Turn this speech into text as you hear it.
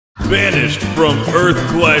banished from Earth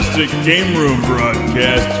Classic Game Room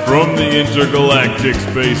broadcasts from the intergalactic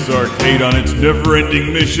space arcade on its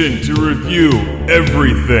never-ending mission to review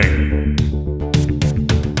everything.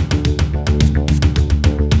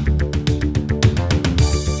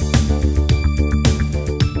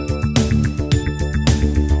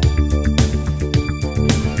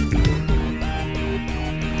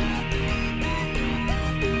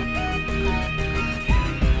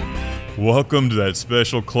 Welcome to that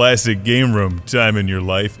special classic game room time in your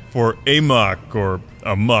life for AMOK, or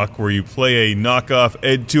AMOK, where you play a knockoff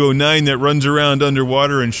Ed 209 that runs around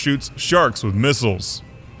underwater and shoots sharks with missiles.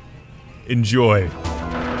 Enjoy.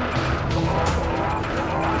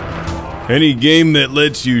 Any game that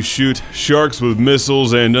lets you shoot sharks with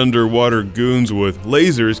missiles and underwater goons with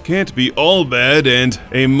lasers can't be all bad, and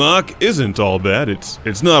AMOK isn't all bad.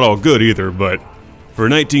 It's not all good either, but for a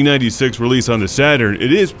 1996 release on the Saturn,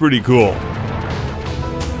 it is pretty cool.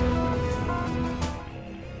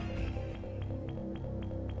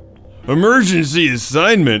 Emergency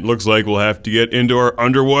assignment. Looks like we'll have to get into our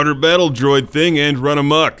underwater battle droid thing and run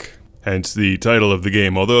amok. Hence the title of the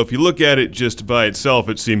game, although if you look at it just by itself,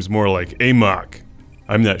 it seems more like AMOK.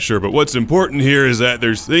 I'm not sure, but what's important here is that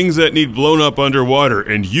there's things that need blown up underwater,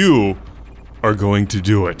 and you are going to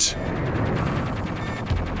do it.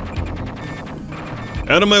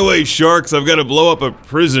 Out of my way, sharks, I've got to blow up a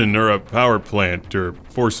prison or a power plant or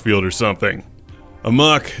force field or something.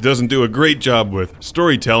 AMOK doesn't do a great job with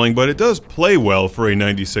storytelling, but it does play well for a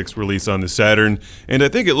 96 release on the Saturn, and I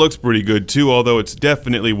think it looks pretty good too, although it's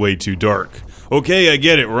definitely way too dark. Okay, I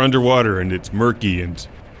get it, we're underwater and it's murky and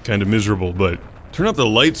kind of miserable, but turn up the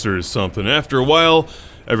lights or something. After a while,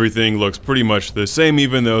 everything looks pretty much the same,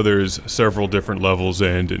 even though there's several different levels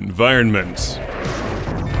and environments.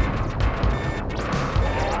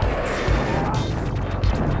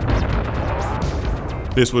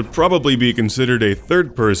 This would probably be considered a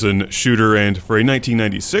third-person shooter, and for a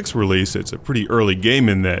 1996 release, it's a pretty early game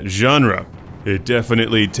in that genre. It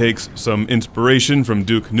definitely takes some inspiration from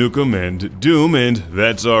Duke Nukem and Doom, and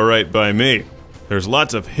that's alright by me. There's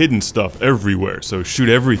lots of hidden stuff everywhere, so shoot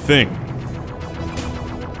everything.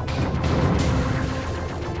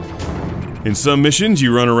 In some missions,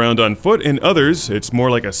 you run around on foot, in others, it's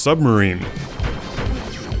more like a submarine.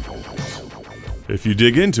 If you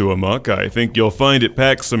dig into AMOK, I think you'll find it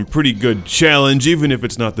packs some pretty good challenge, even if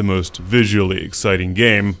it's not the most visually exciting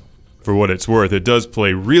game. For what it's worth, it does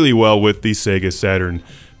play really well with the Sega Saturn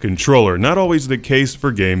controller, not always the case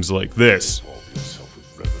for games like this.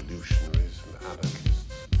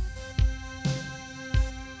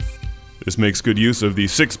 This makes good use of the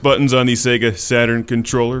 6 buttons on the Sega Saturn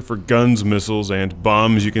controller for guns, missiles, and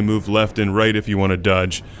bombs. You can move left and right if you want to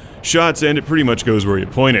dodge shots, and it pretty much goes where you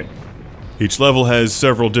point it. Each level has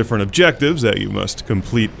several different objectives that you must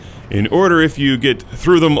complete in order. If you get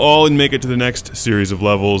through them all and make it to the next series of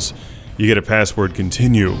levels, you get a password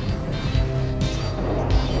continue.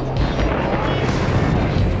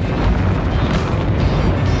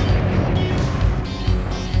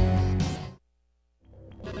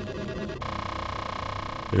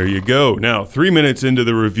 There you go. Now, 3 minutes into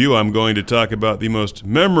the review, I'm going to talk about the most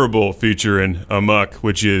memorable feature in AMOK,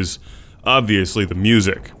 which is obviously the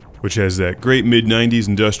music, which has that great mid-90s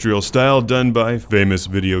industrial style done by famous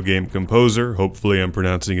video game composer, hopefully I'm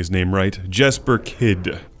pronouncing his name right, Jesper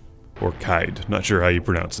Kyd. Or Kyd, not sure how you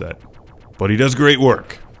pronounce that. But he does great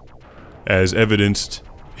work, as evidenced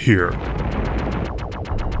here.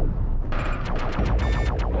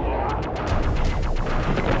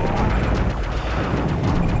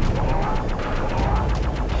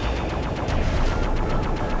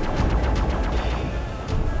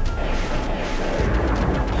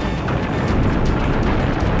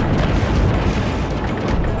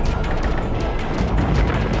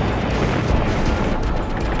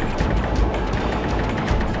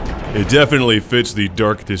 It definitely fits the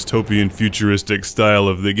dark dystopian futuristic style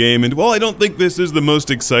of the game, and while I don't think this is the most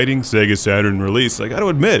exciting Sega Saturn release, I gotta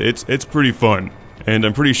admit, it's pretty fun. And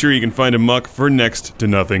I'm pretty sure you can find AMOK for next to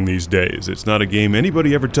nothing these days. It's not a game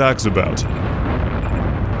anybody ever talks about.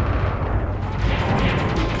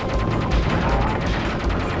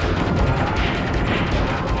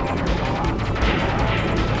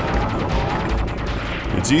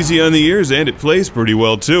 It's easy on the ears and it plays pretty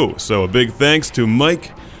well too, so a big thanks to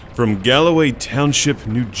Mike from Galloway Township,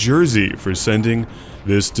 New Jersey for sending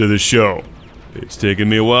this to the show. It's taken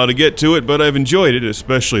me a while to get to it, but I've enjoyed it,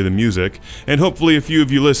 especially the music, and hopefully a few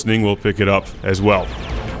of you listening will pick it up as well.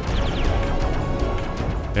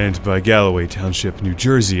 And by Galloway Township, New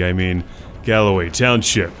Jersey, I mean Galloway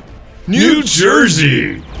Township, New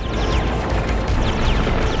Jersey!